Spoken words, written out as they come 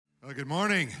Well, good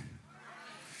morning.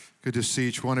 Good to see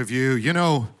each one of you. You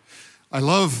know, I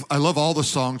love all the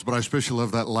songs, but I especially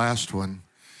love that last one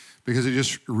because it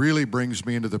just really brings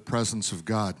me into the presence of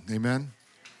God. Amen?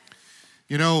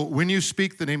 You know, when you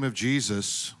speak the name of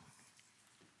Jesus,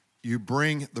 you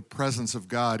bring the presence of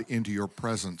God into your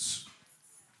presence.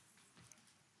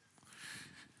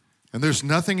 And there's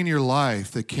nothing in your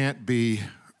life that can't be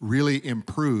really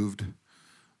improved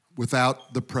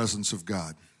without the presence of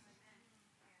God.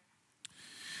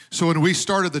 So when we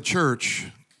started the church,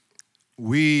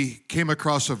 we came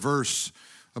across a verse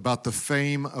about the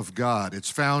fame of God. It's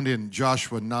found in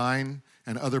Joshua 9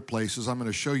 and other places. I'm going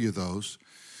to show you those.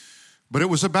 But it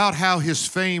was about how his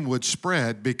fame would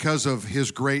spread because of his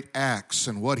great acts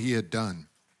and what he had done.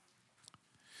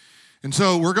 And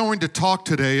so we're going to talk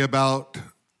today about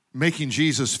making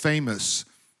Jesus famous.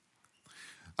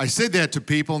 I said that to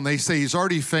people, and they say he's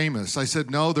already famous. I said,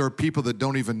 no, there are people that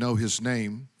don't even know his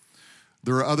name.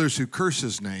 There are others who curse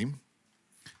his name,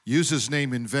 use his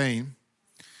name in vain,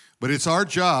 but it's our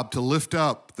job to lift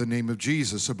up the name of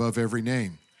Jesus above every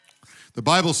name. The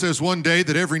Bible says one day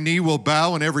that every knee will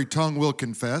bow and every tongue will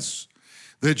confess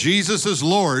that Jesus is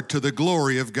Lord to the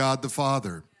glory of God the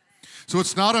Father. So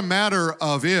it's not a matter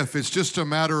of if, it's just a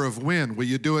matter of when. Will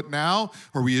you do it now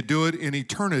or will you do it in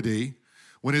eternity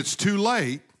when it's too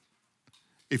late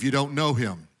if you don't know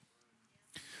him?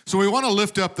 So we want to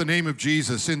lift up the name of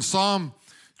Jesus. In Psalm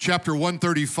chapter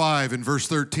 135 and verse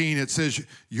 13, it says,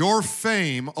 "Your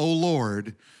fame, O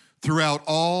Lord, throughout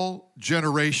all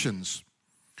generations."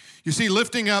 You see,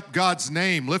 lifting up God's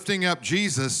name, lifting up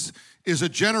Jesus is a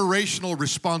generational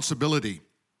responsibility.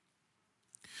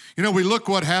 You know, we look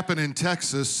what happened in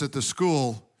Texas at the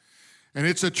school, and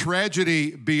it's a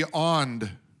tragedy beyond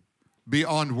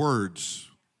words.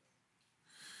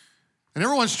 And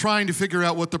everyone's trying to figure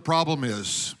out what the problem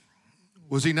is.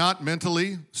 Was he not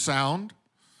mentally sound?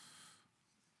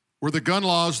 Were the gun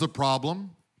laws the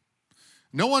problem?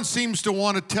 No one seems to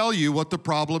want to tell you what the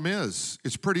problem is.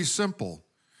 It's pretty simple.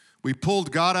 We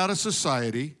pulled God out of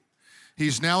society.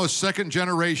 He's now a second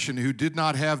generation who did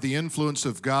not have the influence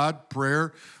of God,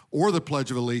 prayer, or the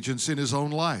Pledge of Allegiance in his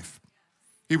own life.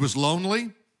 He was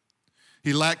lonely.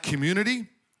 He lacked community.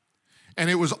 And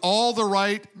it was all the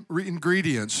right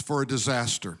ingredients for a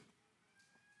disaster.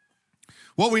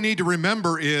 What we need to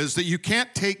remember is that you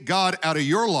can't take God out of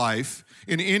your life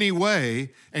in any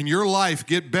way and your life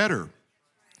get better.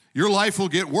 Your life will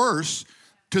get worse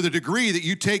to the degree that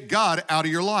you take God out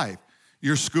of your life.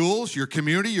 Your schools, your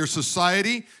community, your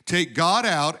society, take God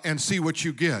out and see what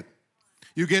you get.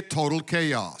 You get total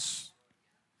chaos.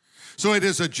 So it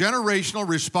is a generational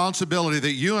responsibility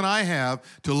that you and I have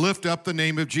to lift up the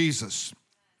name of Jesus.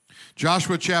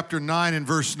 Joshua chapter 9 and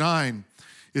verse 9,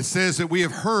 it says that we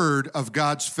have heard of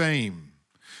God's fame.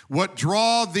 What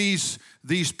draw these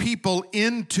people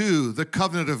into the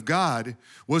covenant of God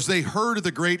was they heard of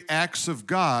the great acts of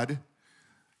God,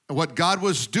 what God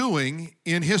was doing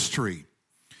in history.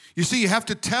 You see, you have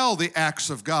to tell the acts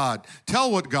of God.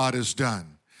 Tell what God has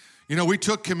done. You know, we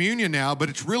took communion now, but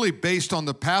it's really based on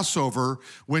the Passover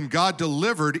when God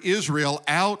delivered Israel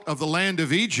out of the land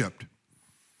of Egypt.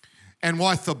 And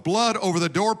with the blood over the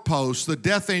doorpost, the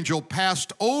death angel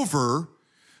passed over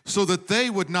so that they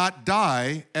would not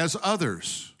die as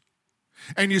others.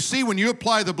 And you see, when you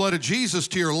apply the blood of Jesus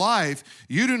to your life,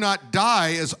 you do not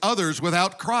die as others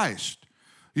without Christ.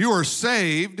 You are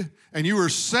saved and you are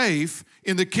safe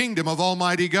in the kingdom of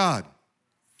Almighty God.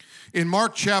 In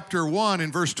Mark chapter 1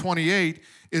 and verse 28,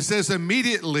 it says,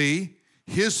 immediately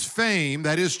his fame,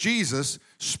 that is Jesus,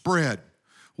 spread.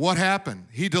 What happened?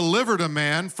 He delivered a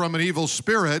man from an evil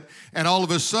spirit, and all of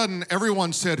a sudden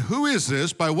everyone said, who is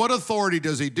this? By what authority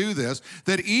does he do this?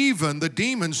 That even the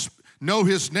demons know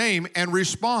his name and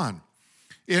respond.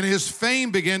 And his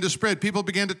fame began to spread. People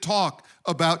began to talk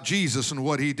about Jesus and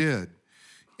what he did.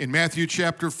 In Matthew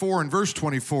chapter 4 and verse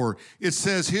 24, it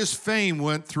says his fame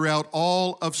went throughout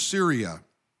all of Syria.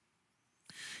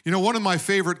 You know, one of my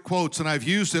favorite quotes, and I've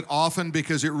used it often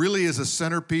because it really is a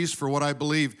centerpiece for what I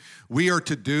believe we are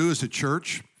to do as a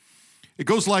church. It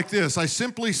goes like this: I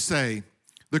simply say,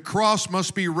 the cross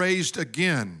must be raised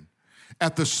again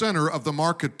at the center of the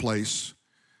marketplace,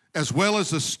 as well as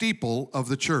the steeple of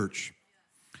the church.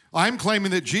 I'm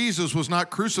claiming that Jesus was not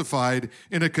crucified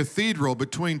in a cathedral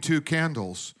between two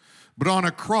candles, but on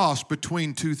a cross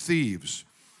between two thieves,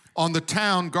 on the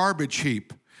town garbage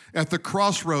heap, at the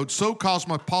crossroads so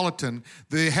cosmopolitan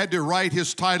they had to write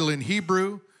his title in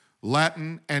Hebrew,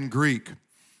 Latin, and Greek,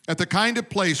 at the kind of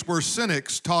place where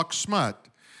cynics talk smut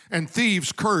and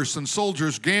thieves curse and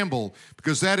soldiers gamble,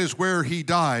 because that is where he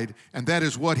died and that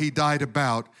is what he died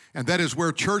about, And that is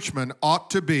where churchmen ought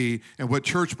to be and what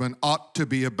churchmen ought to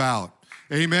be about.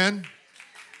 Amen?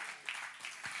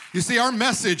 You see, our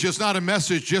message is not a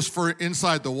message just for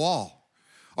inside the wall.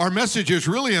 Our message is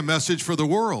really a message for the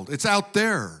world. It's out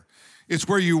there. It's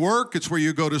where you work. It's where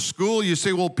you go to school. You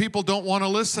say, well, people don't want to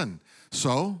listen.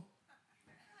 So?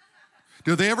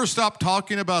 Do they ever stop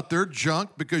talking about their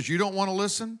junk because you don't want to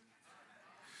listen?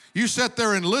 You sit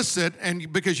there and listen,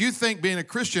 and because you think being a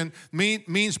Christian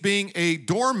means being a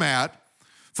doormat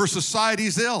for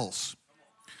society's ills.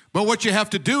 But what you have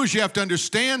to do is you have to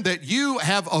understand that you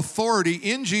have authority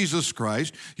in Jesus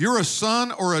Christ. You're a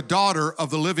son or a daughter of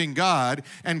the living God,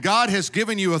 and God has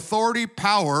given you authority,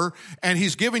 power, and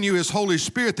He's given you His Holy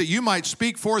Spirit that you might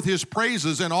speak forth His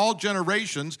praises in all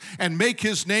generations and make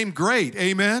His name great.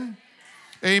 Amen?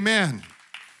 Amen.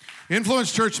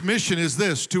 Influence Church mission is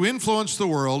this: to influence the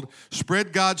world,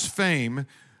 spread God's fame,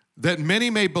 that many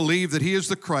may believe that He is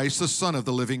the Christ, the Son of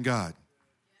the living God.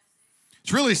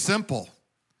 It's really simple.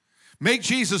 Make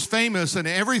Jesus famous and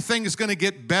everything is going to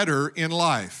get better in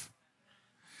life.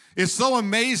 It's so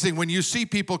amazing when you see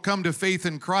people come to faith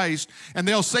in Christ and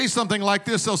they'll say something like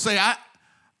this. They'll say,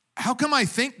 how come I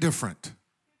think different?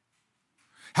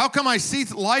 How come I see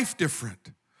life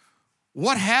different?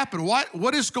 What happened?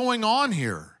 What is going on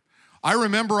here? I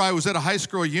remember I was at a high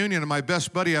school reunion and my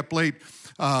best buddy I played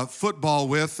football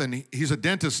with, and he's a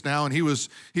dentist now, and he was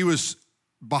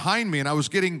behind me, and I was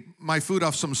getting my food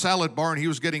off some salad bar, and he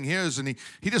was getting his, and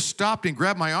he just stopped and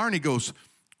grabbed my arm, and he goes,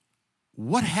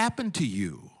 what happened to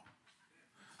you?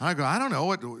 And I go, I don't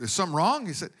know, is something wrong?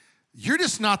 He said, you're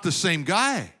just not the same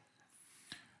guy.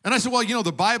 And I said, well,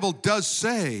 the Bible does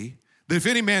say that if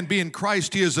any man be in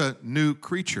Christ, he is a new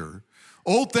creature.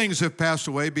 Old things have passed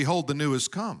away, behold, the new has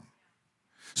come.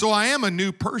 So I am a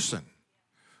new person.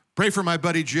 Pray for my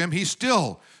buddy Jim. He's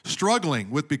still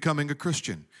struggling with becoming a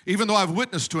Christian, even though I've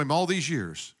witnessed to him all these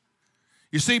years.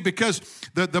 You see, because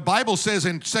the Bible says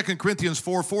in 2 Corinthians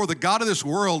 4:4, the God of this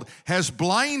world has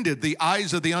blinded the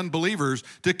eyes of the unbelievers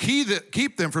to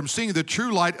keep them from seeing the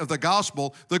true light of the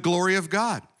gospel, the glory of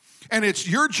God. And it's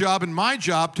your job and my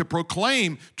job to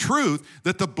proclaim truth,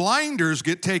 that the blinders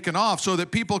get taken off so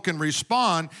that people can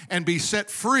respond and be set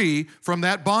free from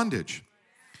that bondage.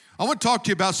 I want to talk to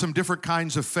you about some different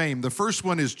kinds of fame. The first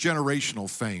one is generational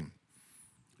fame.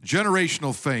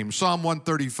 Generational fame. Psalm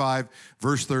 135,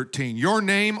 verse 13. Your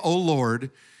name, O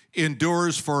Lord,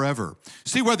 endures forever.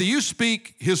 See, whether you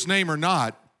speak His name or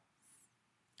not,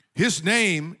 His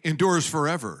name endures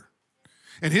forever.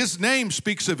 And His name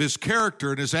speaks of His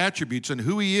character and His attributes and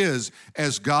who He is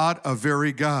as God, a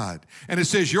very God. And it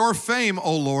says, your fame,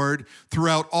 O Lord,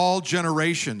 throughout all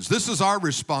generations. This is our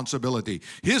responsibility.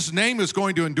 His name is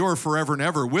going to endure forever and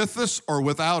ever, with us or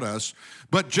without us.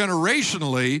 But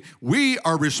generationally, we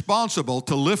are responsible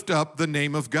to lift up the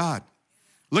name of God.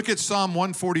 Look at Psalm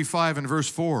 145 and verse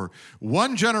 4.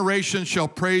 One generation shall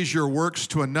praise your works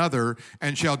to another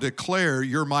and shall declare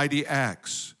your mighty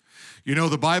acts.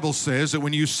 The Bible says that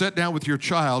when you sit down with your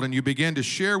child and you begin to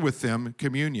share with them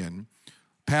communion,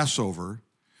 Passover,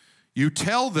 you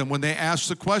tell them when they ask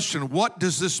the question, what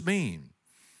does this mean?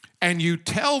 And you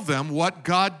tell them what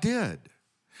God did.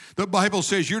 The Bible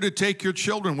says you're to take your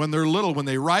children when they're little, when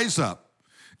they rise up,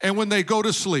 and when they go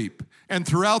to sleep, and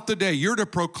throughout the day, you're to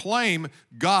proclaim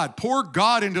God. Pour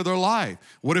God into their life.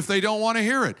 What if they don't want to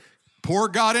hear it? Pour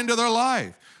God into their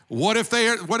life. What if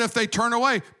they turn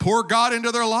away? Pour God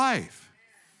into their life.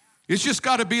 It's just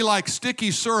got to be like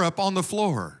sticky syrup on the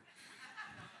floor.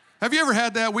 Have you ever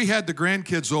had that? We had the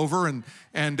grandkids over, and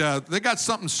they got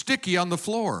something sticky on the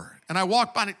floor. And I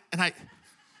walked by it, and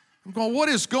I'm going, what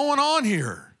is going on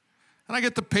here? And I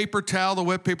get the paper towel, the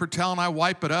wet paper towel, and I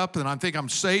wipe it up, and I think I'm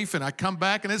safe, and I come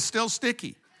back, and it's still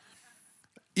sticky.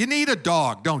 You need a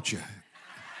dog, don't you?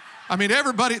 I mean,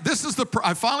 everybody,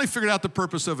 I finally figured out the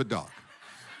purpose of a dog.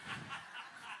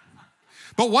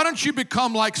 But why don't you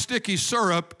become like sticky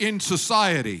syrup in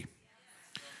society?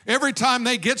 Every time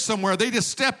they get somewhere, they just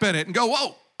step in it and go,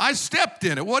 whoa, I stepped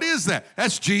in it. What is that?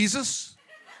 That's Jesus.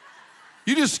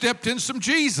 You just stepped in some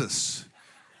Jesus.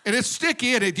 And it's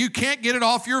sticky in it. You can't get it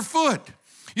off your foot.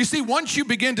 You see, once you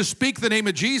begin to speak the name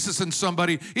of Jesus in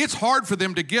somebody, it's hard for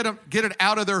them to get it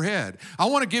out of their head. I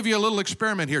want to give you a little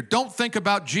experiment here. Don't think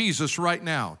about Jesus right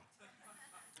now.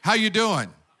 How you doing?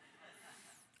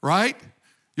 Right?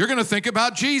 You're going to think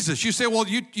about Jesus. You say, well,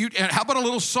 and how about a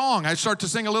little song? I start to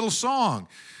sing a little song.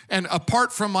 And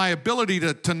apart from my ability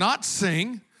to not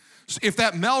sing, if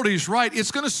that melody's right, it's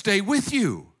going to stay with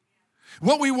you.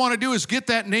 What we want to do is get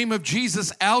that name of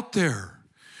Jesus out there.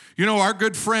 Our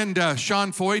good friend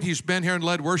Sean Foyt, he's been here and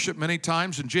led worship many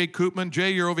times, and Jay Koopman.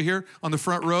 Jay, you're over here on the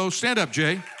front row. Stand up,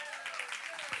 Jay.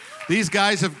 These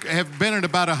guys have been in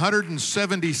about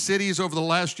 170 cities over the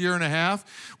last year and a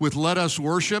half with Let Us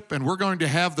Worship, and we're going to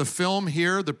have the film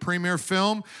here, the premiere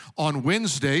film, on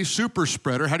Wednesday, Super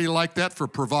Spreader. How do you like that for a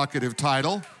provocative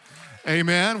title?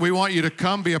 Amen. We want you to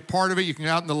come be a part of it. You can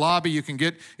go out in the lobby. You can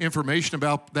get information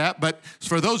about that. But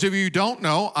for those of you who don't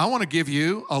know, I want to give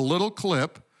you a little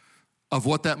clip of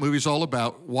what that movie's all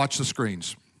about. Watch the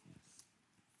screens.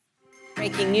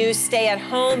 Breaking news, stay at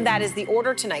home. That is the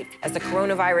order tonight as the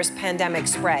coronavirus pandemic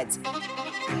spreads.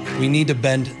 We need to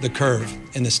bend the curve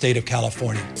in the state of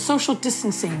California. Social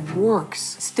distancing works.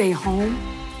 Stay home,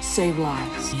 save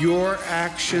lives. Your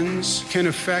actions can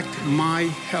affect my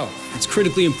health. It's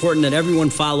critically important that everyone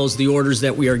follows the orders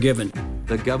that we are given.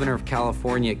 The governor of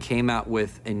California came out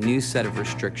with a new set of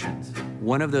restrictions.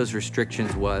 One of those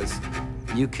restrictions was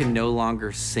you can no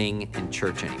longer sing in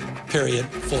church anymore. Period.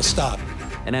 Full stop.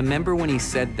 And I remember when he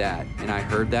said that, and I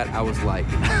heard that, I was like,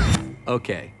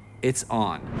 okay, it's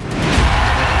on.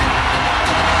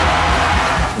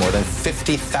 More than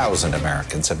 50,000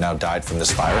 Americans have now died from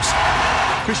this virus.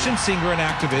 Christian singer and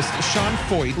activist Sean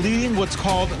Feucht leading what's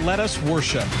called Let Us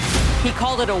Worship. He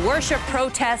called it a worship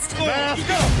protest.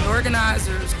 The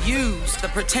organizers used the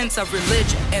pretense of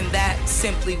religion, and that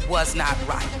simply was not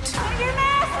right.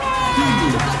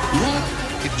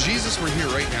 If Jesus were here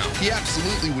right now, he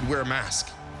absolutely would wear a mask.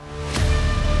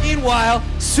 Meanwhile,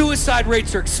 suicide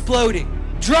rates are exploding.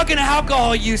 Drug and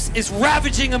alcohol use is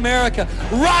ravaging America.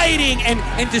 Rioting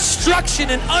and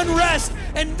destruction and unrest.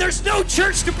 And there's no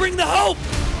church to bring the hope.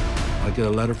 I get a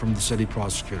letter from the city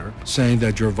prosecutor saying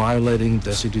that you're violating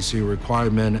the CDC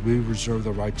requirement. We reserve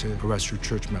the right to arrest your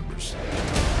church members.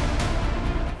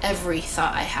 Every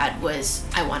thought I had was,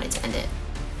 I wanted to end it.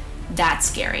 That's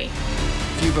scary.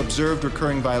 If you've observed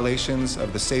recurring violations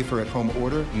of the Safer at Home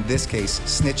order, in this case,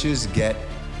 snitches get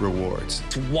rewards.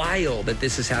 It's wild that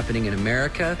this is happening in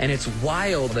America, and it's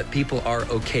wild that people are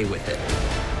okay with it.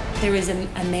 There was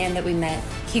a man that we met.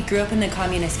 He grew up in the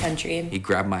communist country. He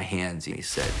grabbed my hands and he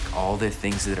said, all the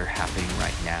things that are happening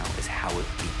right now is how it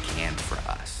began for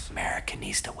us. America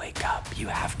needs to wake up. You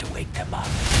have to wake them up.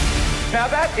 Now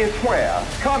that is where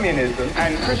communism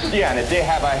and Christianity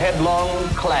have a headlong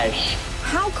clash.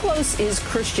 How close is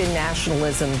Christian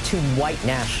nationalism to white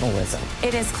nationalism?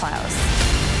 It is close.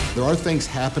 There are things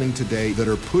happening today that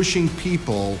are pushing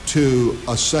people to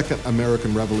a second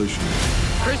American Revolution.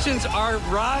 Christians are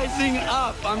rising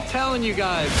up, I'm telling you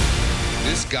guys.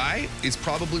 This guy is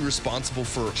probably responsible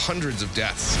for hundreds of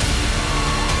deaths.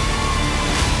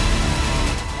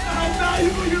 How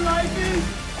valuable your life is,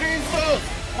 Jesus!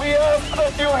 We ask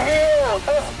that you heal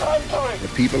this country!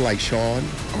 What people like Sean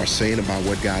are saying about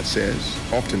what God says,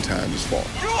 oftentimes is false.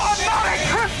 You are not a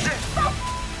Christian!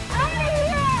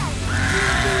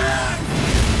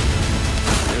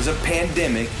 There's a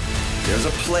pandemic, there's a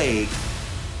plague,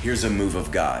 here's a move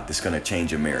of God that's going to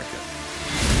change America.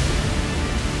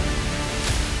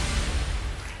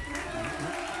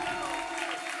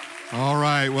 All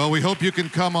right, well, we hope you can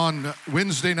come on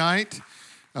Wednesday night,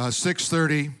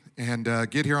 6:30, and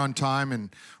get here on time, and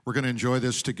we're going to enjoy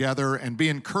this together and be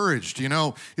encouraged. You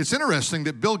know, it's interesting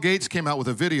that Bill Gates came out with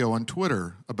a video on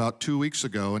Twitter about 2 weeks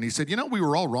ago, and he said, you know, we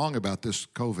were all wrong about this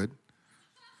COVID.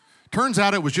 Turns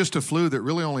out it was just a flu that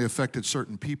really only affected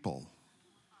certain people.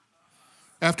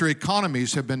 After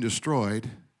economies have been destroyed,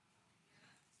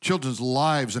 children's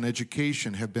lives and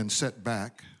education have been set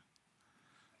back,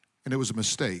 and it was a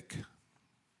mistake.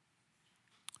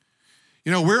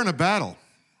 You know, we're in a battle.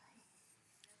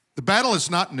 The battle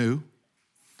is not new.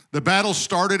 The battle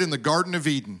started in the Garden of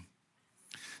Eden.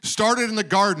 Started in the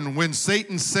garden when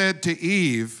Satan said to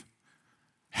Eve,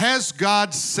 "Has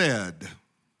God said?"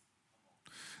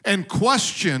 and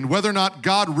questioned whether or not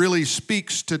God really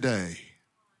speaks today.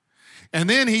 And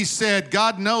then he said,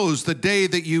 God knows the day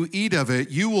that you eat of it,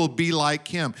 you will be like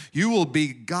him. You will be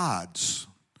gods.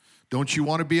 Don't you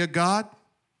want to be a god?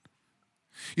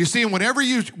 You see, whenever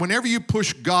you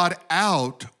push God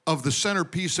out of the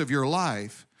centerpiece of your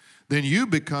life, then you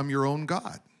become your own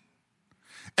God.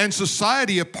 And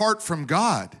society apart from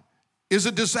God is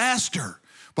a disaster.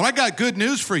 But I got good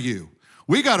news for you.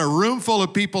 We got a room full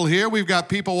of people here. We've got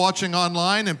people watching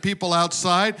online and people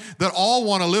outside that all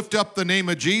want to lift up the name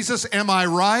of Jesus. Am I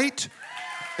right?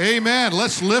 Amen.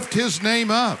 Let's lift his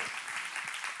name up.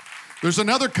 There's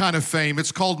another kind of fame.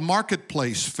 It's called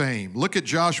marketplace fame. Look at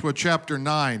Joshua chapter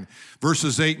 9,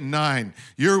 verses 8 and 9.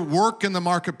 You work in the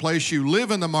marketplace, you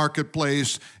live in the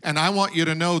marketplace, and I want you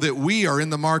to know that we are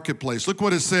in the marketplace. Look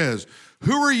what it says.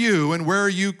 Who are you and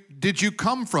where did you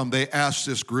come from? They asked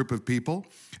this group of people.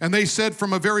 And they said,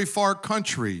 from a very far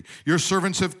country, your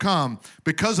servants have come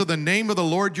because of the name of the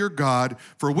Lord your God,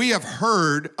 for we have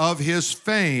heard of his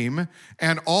fame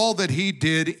and all that he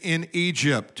did in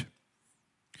Egypt.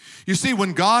 You see,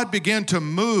 when God began to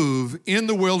move in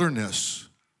the wilderness,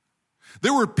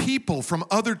 there were people from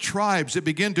other tribes that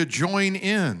began to join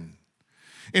in.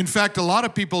 In fact, a lot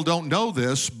of people don't know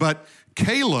this, but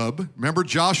Caleb, remember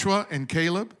Joshua and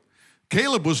Caleb?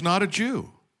 Caleb was not a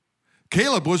Jew.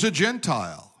 Caleb was a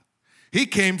Gentile. He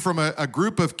came from a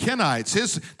group of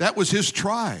Kenites. That was his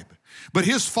tribe. But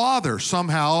his father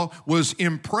somehow was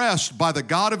impressed by the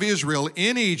God of Israel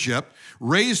in Egypt,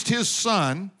 raised his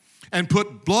son, and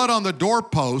put blood on the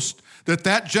doorpost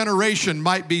that generation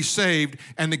might be saved,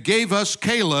 and gave us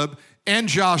Caleb and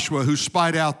Joshua who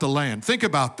spied out the land. Think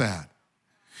about that.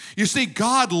 You see,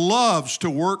 God loves to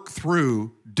work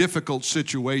through difficult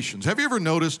situations. Have you ever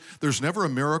noticed there's never a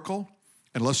miracle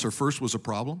unless there first was a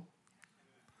problem?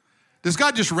 Does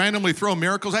God just randomly throw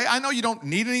miracles? Hey, I know you don't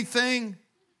need anything.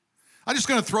 I'm just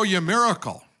going to throw you a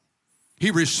miracle.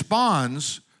 He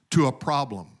responds to a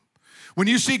problem. When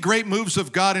you see great moves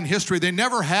of God in history, they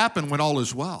never happen when all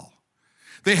is well.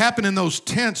 They happen in those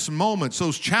tense moments,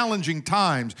 those challenging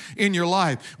times in your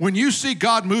life. When you see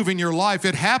God move in your life,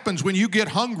 it happens when you get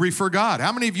hungry for God.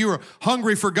 How many of you are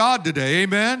hungry for God today?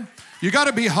 Amen? You got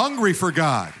to be hungry for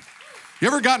God. You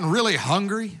ever gotten really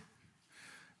hungry?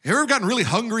 You ever gotten really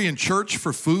hungry in church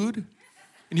for food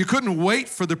and you couldn't wait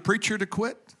for the preacher to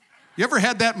quit? You ever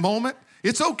had that moment?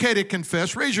 It's okay to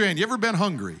confess. Raise your hand. You ever been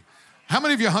hungry? How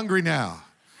many of you are hungry now?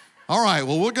 All right,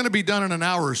 well, we're going to be done in an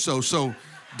hour or so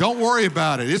don't worry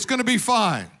about it. It's going to be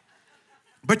fine.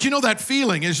 But you know that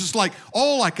feeling is just like,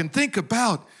 all I can think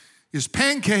about is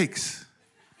pancakes,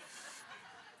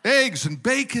 eggs and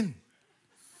bacon.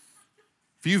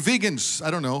 For you vegans,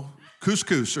 I don't know,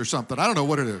 couscous or something. I don't know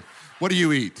what it is. What do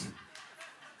you eat?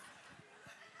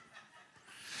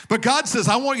 But God says,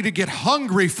 I want you to get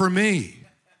hungry for me.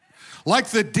 Like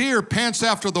the deer pants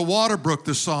after the water brook,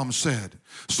 the psalm said,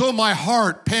 so my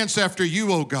heart pants after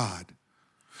you, O God.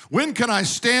 When can I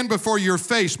stand before your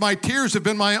face? My tears have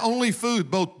been my only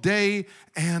food, both day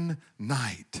and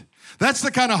night. That's the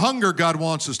kind of hunger God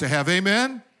wants us to have,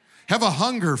 amen? Have a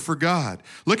hunger for God.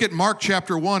 Look at Mark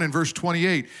chapter 1 and verse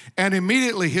 28. And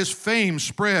immediately his fame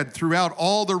spread throughout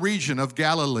all the region of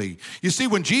Galilee. You see,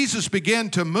 when Jesus began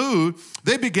to move,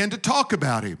 they began to talk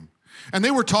about him. And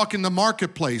they were talking the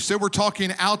marketplace. They were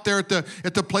talking out there at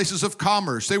the places of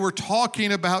commerce. They were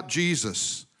talking about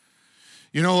Jesus.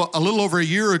 You know, a little over a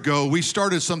year ago, we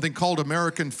started something called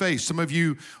American Faith. Some of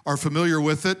you are familiar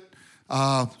with it.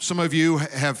 Some of you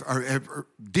are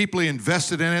deeply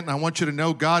invested in it, and I want you to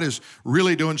know God is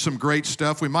really doing some great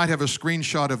stuff. We might have a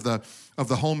screenshot of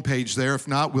the homepage there. If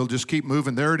not, we'll just keep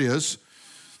moving. There it is.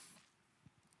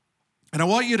 And I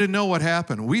want you to know what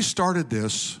happened. We started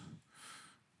this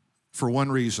for one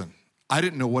reason. I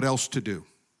didn't know what else to do.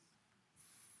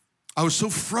 I was so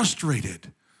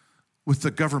frustrated with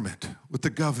the government, with the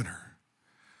governor.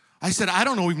 I said, I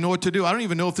don't even know what to do. I don't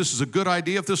even know if this is a good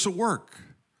idea, if this will work.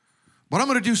 But I'm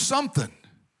going to do something.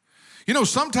 You know,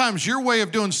 sometimes your way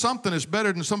of doing something is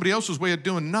better than somebody else's way of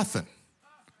doing nothing.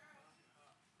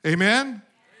 Amen?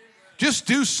 Just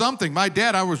do something.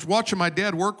 I was watching my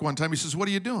dad work one time. He says, what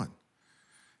are you doing?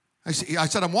 I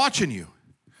said, I'm watching you.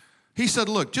 He said,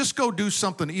 look, just go do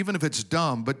something, even if it's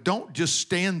dumb, but don't just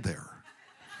stand there.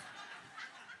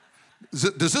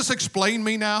 Does this explain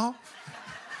me now?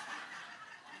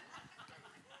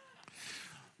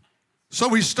 So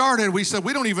we said,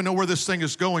 we don't even know where this thing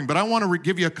is going, but I want to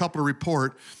give you a couple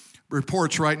of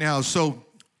reports right now. So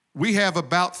we have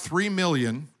about 3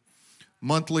 million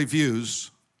monthly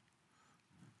views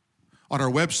on our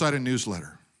website and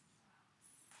newsletter.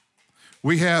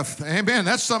 We have, amen,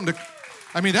 that's something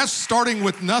that's starting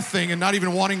with nothing and not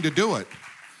even wanting to do it.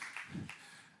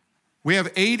 We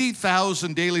have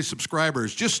 80,000 daily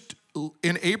subscribers. Just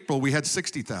in April, we had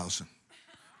 60,000.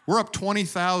 We're up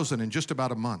 20,000 in just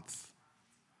about a month.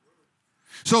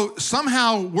 So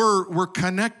somehow we're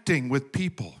connecting with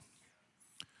people.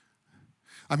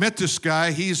 I met this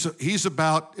guy. He's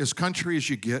about as country as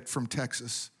you get, from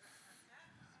Texas.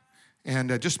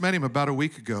 And I just met him about a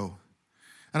week ago.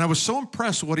 And I was so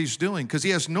impressed with what he's doing, because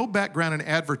he has no background in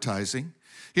advertising.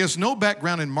 He has no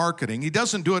background in marketing. He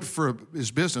doesn't do it for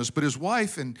his business, but his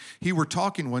wife and he were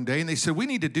talking one day, and they said, we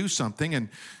need to do something. And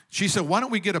she said, why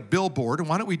don't we get a billboard, and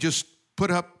why don't we just put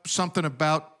up something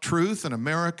about truth and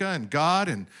America and God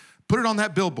and put it on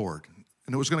that billboard?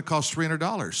 And it was going to cost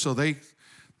 $300. So they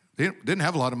didn't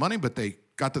have a lot of money, but they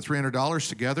got the $300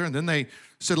 together, and then they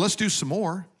said, let's do some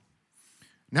more.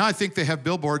 Now I think they have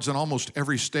billboards in almost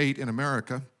every state in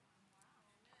America.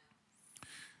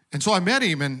 And so I met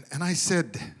him, and I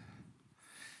said,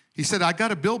 he said, I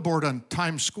got a billboard on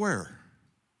Times Square.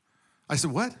 I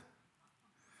said, what?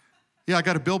 Yeah, I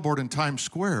got a billboard in Times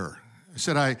Square. I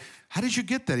said, how did you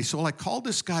get that? He said, well, I called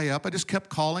this guy up. I just kept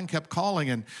calling.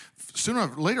 And sooner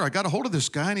or later, I got a hold of this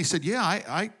guy, and he said,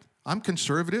 yeah, I'm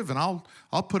conservative, and I'll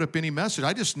put up any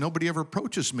message. Nobody ever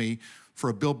approaches me for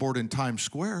a billboard in Times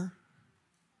Square.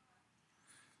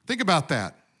 Think about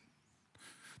that.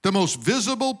 The most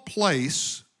visible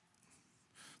place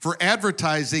for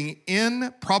advertising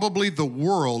in probably the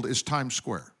world is Times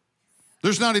Square.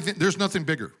 There's nothing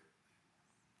bigger,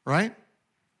 right?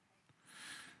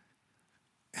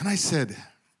 And I said,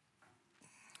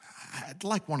 I'd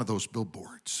like one of those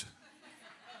billboards.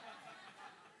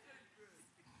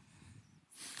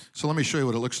 So let me show you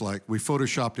what it looks like. We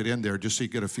photoshopped it in there just so you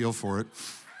get a feel for it.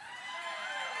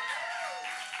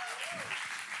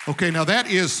 Okay, now that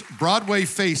is Broadway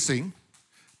facing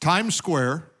Times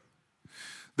Square.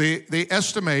 They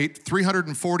estimate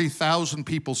 340,000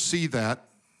 people see that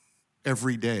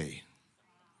every day.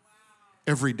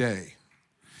 Every day.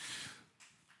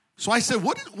 So I said,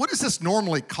 what does this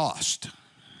normally cost?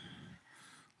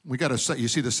 We got you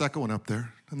see the second one up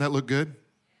there? Doesn't that look good?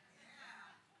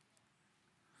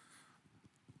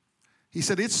 He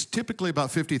said, it's typically about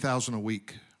 $50,000 a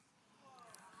week.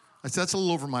 I said, that's a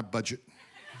little over my budget.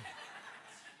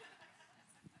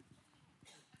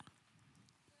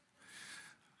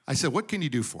 I said, what can you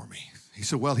do for me? He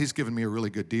said, well, he's given me a really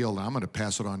good deal, and I'm going to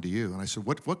pass it on to you. And I said,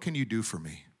 what can you do for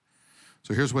me?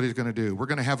 So here's what he's going to do. We're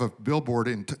going to have a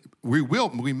billboard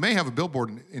we may have a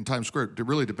billboard in Times Square. It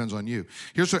really depends on you.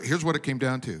 Here's what it came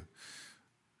down to.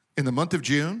 In the month of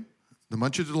June, the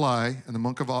month of July, and the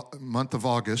month of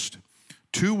August,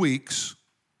 2 weeks,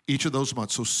 each of those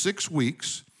months, so 6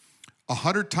 weeks,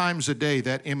 100 times a day,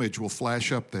 that image will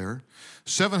flash up there.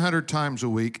 700 times a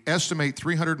week. Estimate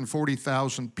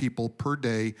 340,000 people per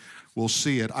day will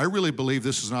see it. I really believe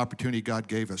this is an opportunity God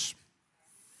gave us.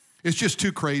 It's just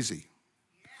too crazy.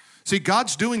 See,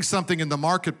 God's doing something in the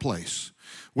marketplace.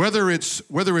 Whether it's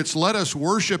let us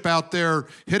worship out there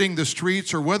hitting the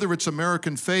streets, or whether it's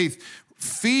American Faith,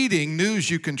 feeding news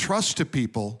you can trust to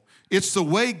people, it's the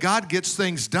way God gets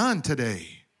things done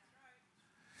today.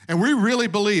 And we really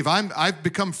believe, I've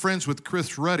become friends with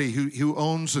Chris Ruddy, who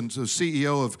owns and is the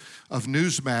CEO of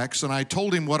Newsmax, and I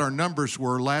told him what our numbers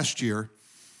were last year.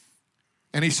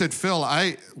 And he said, Phil,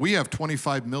 we have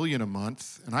 25 million a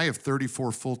month, and I have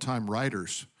 34 full-time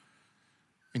writers.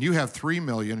 And you have 3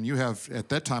 million, and you have, at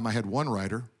that time, I had 1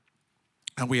 writer,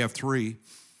 and we have 3.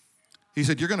 He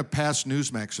said, you're going to pass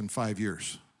Newsmax in 5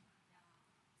 years.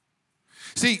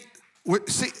 See,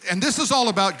 and this is all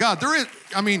about God.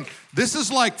 This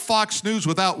is like Fox News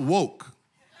without woke.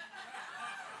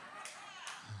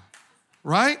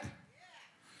 Right?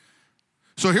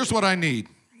 So here's what I need.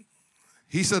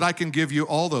 He said, I can give you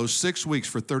all those 6 weeks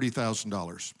for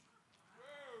 $30,000.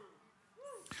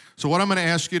 So what I'm going to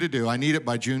ask you to do, I need it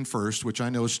by June 1st, which I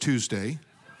know is Tuesday.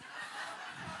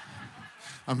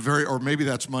 Or maybe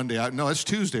that's Monday. No, it's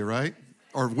Tuesday, right?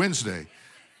 Or Wednesday.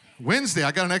 Wednesday,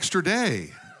 I got an extra day.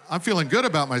 I'm feeling good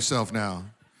about myself now.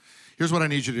 Here's what I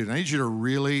need you to do. I need you to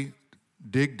really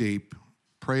dig deep,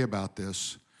 pray about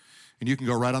this, and you can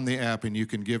go right on the app and you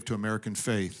can give to American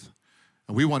Faith.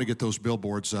 And we want to get those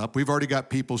billboards up. We've already got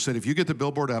people said, if you get the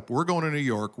billboard up, we're going to New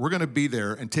York. We're going to be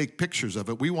there and take pictures of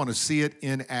it. We want to see it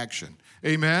in action.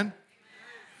 Amen?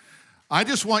 I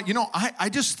just want, I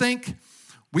just think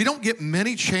we don't get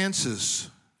many chances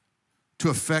to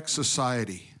affect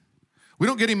society. We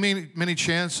don't get many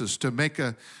chances to make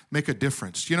a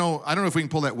difference. I don't know if we can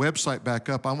pull that website back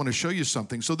up. I want to show you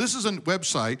something. So this is a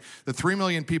website that 3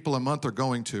 million people a month are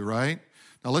going to, right?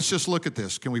 Now let's just look at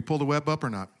this. Can we pull the web up or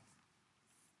not?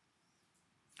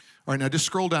 All right, now just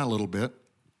scroll down a little bit.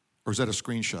 Or is that a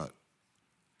screenshot?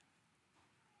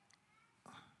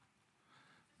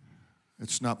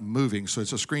 It's not moving, so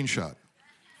it's a screenshot.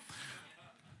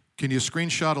 Can you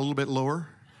screenshot a little bit lower?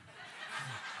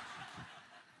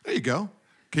 There you go.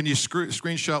 Can you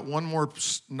screenshot one more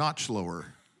notch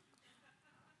lower?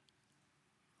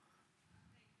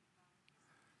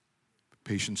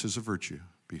 Patience is a virtue.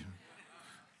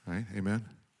 All right, amen?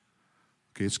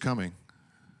 Okay, it's coming.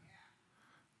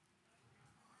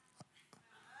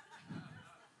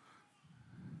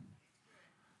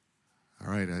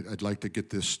 All right, I'd like to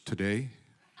get this today.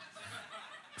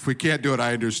 If we can't do it,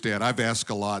 I understand. I've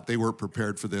asked a lot. They weren't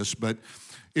prepared for this. But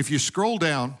if you scroll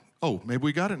down, maybe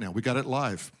we got it now. We got it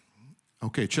live.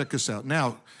 Okay, check this out.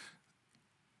 Now,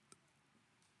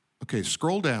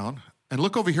 scroll down and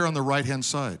look over here on the right-hand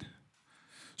side.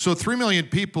 So 3 million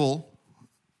people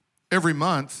every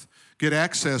month get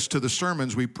access to the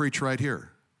sermons we preach right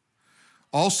here.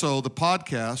 Also, the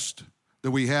podcast that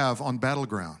we have on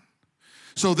Battleground.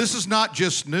 So this is not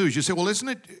just news. You say, well, isn't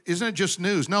it just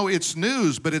news? No, it's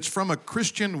news, but it's from a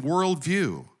Christian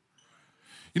worldview.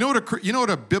 You know what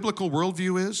a biblical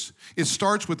worldview is? It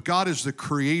starts with God as the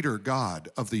creator God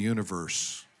of the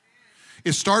universe.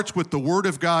 It starts with the Word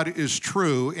of God is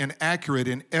true and accurate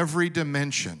in every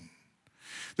dimension.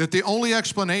 That the only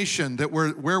explanation that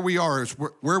where we are is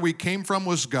where we came from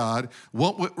was God,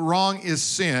 what went wrong is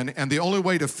sin, and the only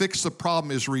way to fix the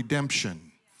problem is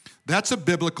redemption. That's a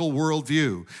biblical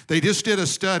worldview. They just did a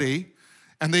study,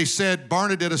 and they said,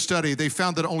 Barna did a study, they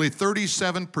found that only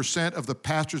 37% of the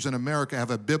pastors in America have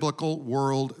a biblical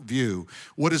worldview.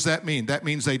 What does that mean? That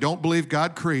means they don't believe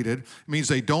God created. It means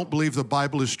they don't believe the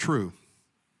Bible is true.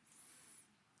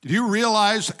 Do you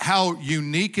realize how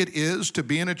unique it is to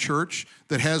be in a church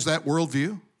that has that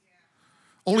worldview?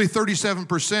 Only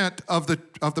 37% of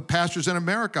the pastors in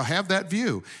America have that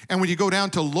view. And when you go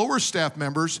down to lower staff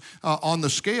members on the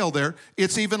scale there,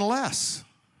 it's even less.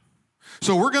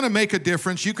 So we're going to make a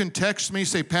difference. You can text me,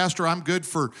 say, Pastor, I'm good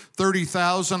for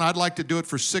 $30,000. I'd like to do it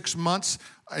for 6 months,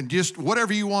 and just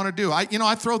whatever you want to do.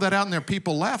 I throw that out in there.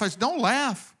 People laugh. I say, don't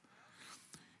laugh.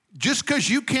 Just because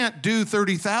you can't do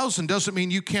 30,000 doesn't mean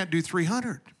you can't do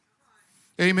 300.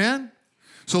 Amen?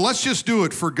 So let's just do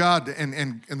it for God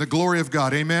and the glory of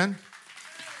God. Amen?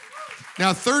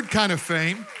 Now, third kind of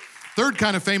fame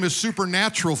is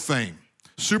supernatural fame.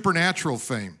 Supernatural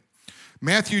fame.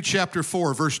 Matthew chapter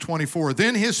 4, verse 24.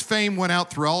 Then his fame went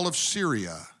out through all of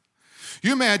Syria.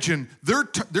 You imagine,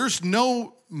 there's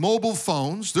no mobile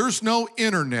phones, there's no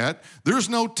internet, there's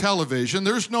no television,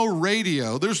 there's no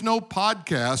radio, there's no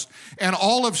podcast, and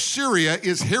all of Syria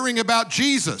is hearing about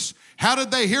Jesus. How did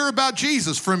they hear about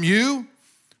Jesus? From you?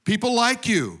 People like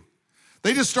you.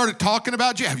 They just started talking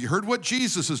about you. Have you heard what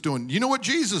Jesus is doing? You know what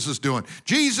Jesus is doing?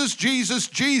 Jesus, Jesus,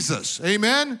 Jesus.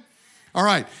 Amen? All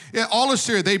right, all of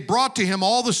Syria, they brought to him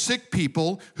all the sick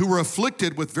people who were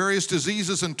afflicted with various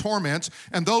diseases and torments,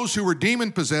 and those who were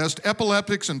demon-possessed,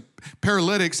 epileptics and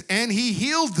paralytics, and he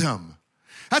healed them.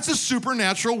 That's a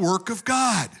supernatural work of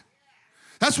God.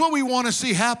 That's what we want to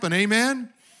see happen,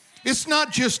 amen? It's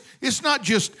not just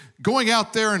going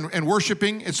out there and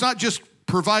worshiping. It's not just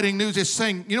providing news. It's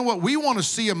saying, you know what, we want to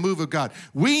see a move of God.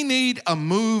 We need a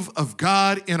move of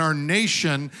God in our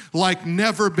nation like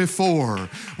never before.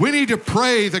 We need to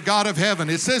pray the God of heaven.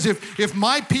 It says, if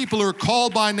my people are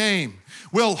called by name,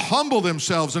 will humble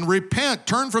themselves and repent,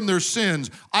 turn from their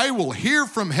sins, I will hear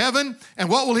from heaven, and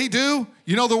what will he do?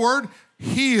 You know the word?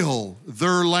 Heal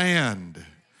their land.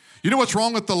 You know what's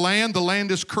wrong with the land? The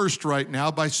land is cursed right now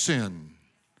by sin.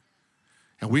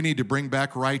 And we need to bring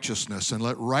back righteousness and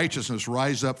let righteousness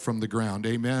rise up from the ground.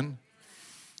 Amen?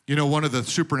 You know, one of the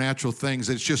supernatural things,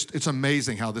 it's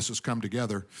amazing how this has come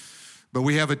together. But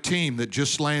we have a team that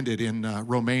just landed in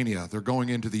Romania. They're going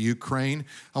into the Ukraine.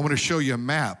 I want to show you a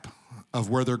map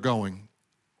of where they're going.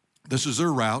 This is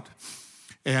their route.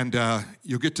 And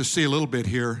you'll get to see a little bit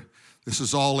here. This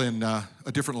is all in a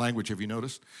different language, have you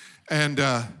noticed? And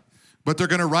but they're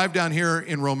going to arrive down here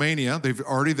in Romania. They're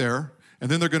already there. And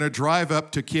then they're going to drive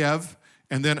up to Kiev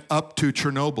and then up to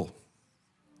Chernobyl.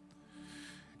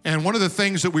 And one of the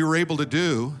things that we were able to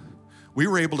do, we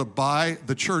were able to buy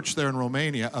the church there in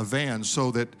Romania a van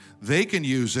so that they can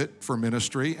use it for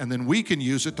ministry, and then we can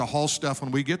use it to haul stuff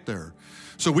when we get there.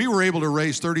 So we were able to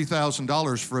raise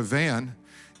 $30,000 for a van,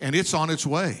 and it's on its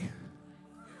way.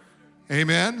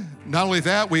 Amen? Not only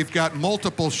that, we've got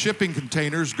multiple shipping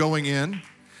containers going in.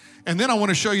 And then I want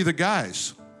to show you the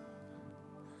guys.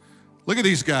 Look at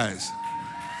these guys.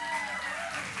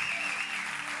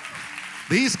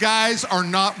 These guys are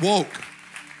not woke.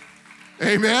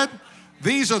 Amen?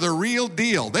 These are the real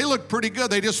deal. They look pretty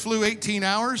good. They just flew 18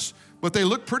 hours, but they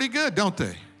look pretty good, don't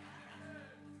they?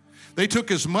 They took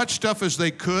as much stuff as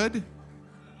they could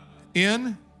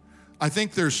in. I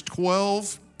think there's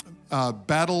 12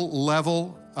 battle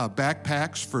level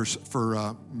backpacks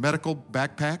for medical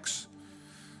backpacks.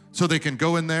 So they can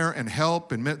go in there and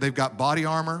help, and they've got body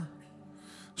armor.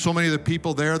 So many of the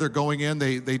people there, they're going in,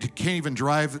 they can't even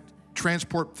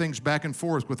transport things back and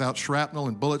forth without shrapnel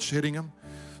and bullets hitting them.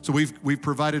 So we've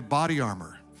provided body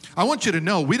armor. I want you to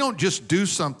know, we don't just do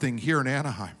something here in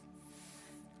Anaheim.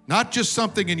 Not just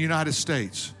something in the United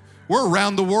States. We're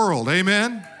around the world,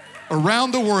 amen?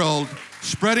 Around the world,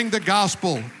 spreading the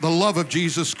gospel, the love of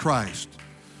Jesus Christ.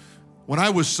 When I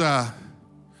was,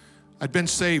 I'd been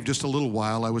saved just a little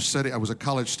while. I was a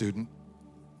college student.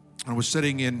 I was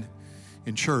sitting in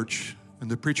church, and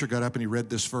the preacher got up and he read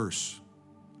this verse.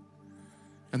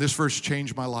 And this verse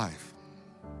changed my life.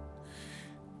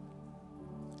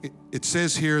 It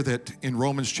says here that in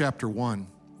Romans chapter 1,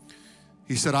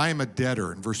 he said, I am a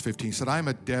debtor. In verse 15, he said, I am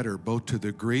a debtor both to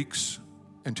the Greeks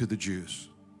and to the Jews.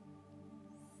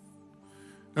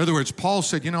 In other words, Paul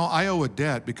said, I owe a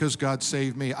debt because God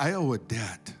saved me. I owe a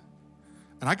debt,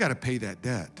 and I got to pay that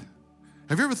debt.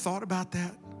 Have you ever thought about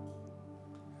that?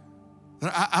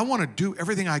 I want to do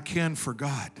everything I can for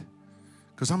God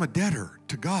because I'm a debtor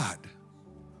to God.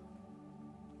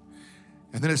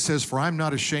 And then it says, for I'm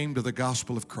not ashamed of the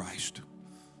gospel of Christ,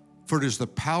 for it is the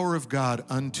power of God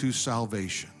unto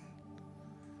salvation.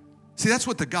 See, that's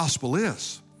what the gospel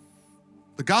is.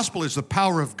 The gospel is the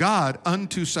power of God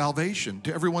unto salvation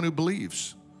to everyone who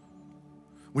believes.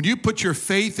 When you put your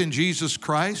faith in Jesus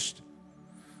Christ,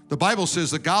 the Bible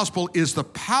says the gospel is the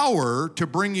power to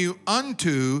bring you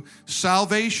unto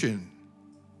salvation.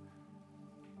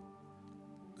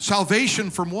 Salvation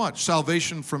from what?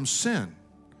 Salvation from sin.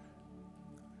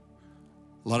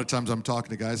 A lot of times I'm talking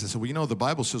to guys, I say, well, the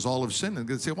Bible says all have sinned. And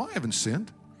they say, well, I haven't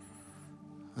sinned.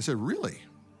 I said, really?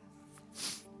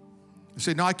 They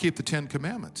say, no, I keep the 10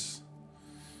 Commandments.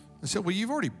 I said, well, you've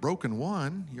already broken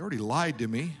one. You already lied to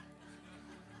me.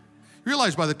 You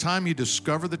realize by the time you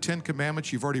discover the 10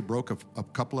 Commandments, you've already broke a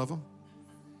couple of them?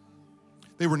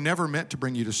 They were never meant to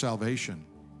bring you to salvation.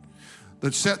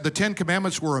 The 10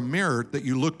 Commandments were a mirror that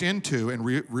you looked into and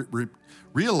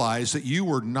realized that you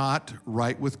were not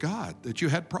right with God, that you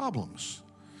had problems.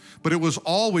 But it was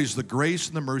always the grace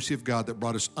and the mercy of God that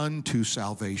brought us unto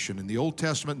salvation in the Old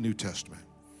Testament and New Testament.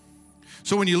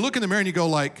 So when you look in the mirror and you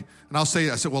go I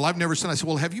said, well, I've never sinned. I said,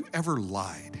 well, have you ever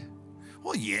lied?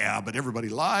 Well, yeah, but everybody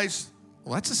lies.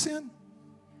 Well, that's a sin.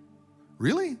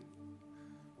 Really?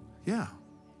 Yeah.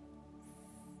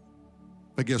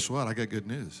 But guess what? I got good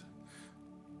news.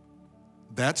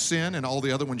 That sin and all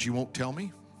the other ones you won't tell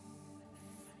me,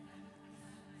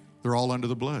 they're all under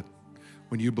the blood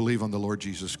when you believe on the Lord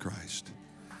Jesus Christ.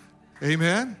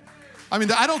 Amen? I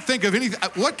mean, I don't think of anything.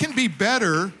 What can be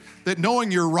better than knowing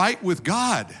you're right with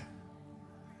God?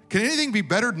 Can anything be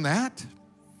better than that?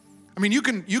 I mean, you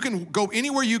can go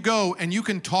anywhere you go and you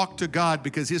can talk to God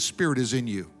because His Spirit is in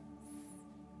you.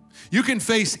 You can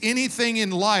face anything in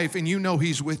life and you know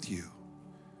He's with you.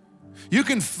 You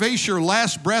can face your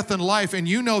last breath in life and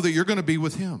you know that you're going to be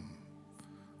with Him.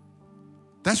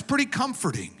 That's pretty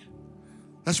comforting.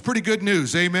 That's pretty good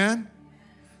news. Amen?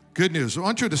 Good news. I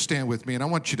want you to stand with me and I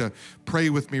want you to pray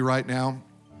with me right now.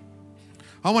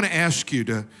 I want to ask you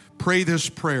to pray this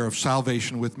prayer of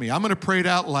salvation with me. I'm going to pray it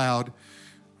out loud.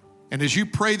 And as you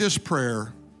pray this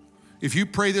prayer, if you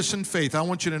pray this in faith, I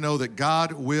want you to know that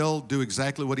God will do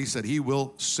exactly what He said. He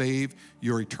will save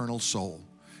your eternal soul.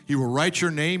 He will write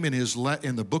your name in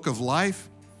the book of life.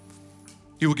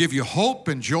 He will give you hope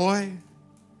and joy.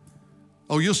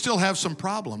 Oh, you'll still have some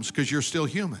problems because you're still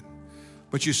human,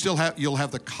 but you'll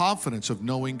have the confidence of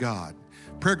knowing God.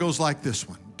 Prayer goes like this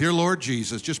one. Dear Lord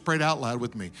Jesus, just pray it out loud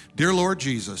with me. Dear Lord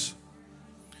Jesus,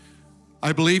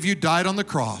 I believe you died on the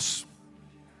cross,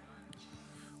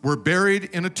 were buried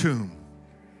in a tomb,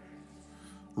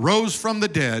 rose from the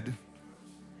dead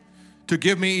to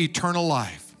give me eternal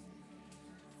life.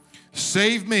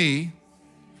 Save me,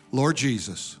 Lord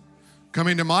Jesus. Come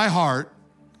into my heart,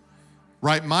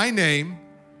 write my name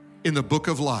in the book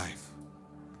of life.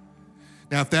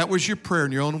 Now, if that was your prayer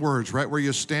in your own words, right where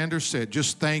you stand or sit,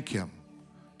 just thank Him.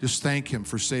 Just thank Him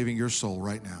for saving your soul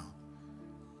right now.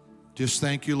 Just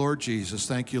thank you, Lord Jesus.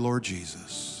 Thank you, Lord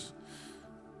Jesus.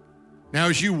 Now,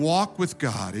 as you walk with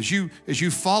God, as you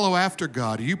follow after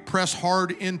God, you press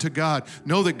hard into God,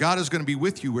 know that God is going to be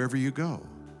with you wherever you go.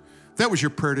 If that was your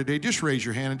prayer today, just raise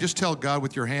your hand and just tell God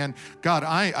with your hand, God,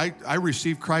 I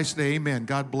received Christ today. Amen.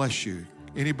 God bless you.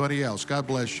 Anybody else? God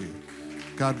bless you.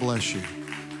 God bless you.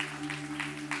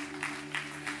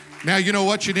 Now, you know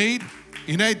what you need?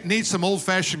 You need some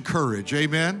old-fashioned courage.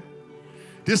 Amen.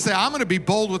 Just say, I'm going to be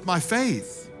bold with my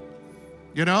faith.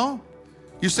 You know?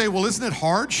 You say, well, isn't it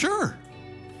hard? Sure.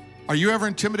 Are you ever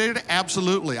intimidated?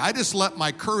 Absolutely. I just let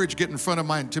my courage get in front of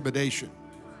my intimidation.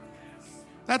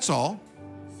 That's all.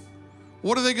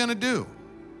 What are they going to do?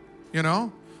 You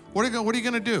know? What are you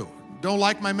going to do? Don't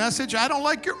like my message? I don't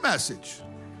like your message.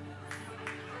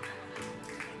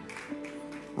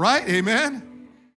 Right? Amen?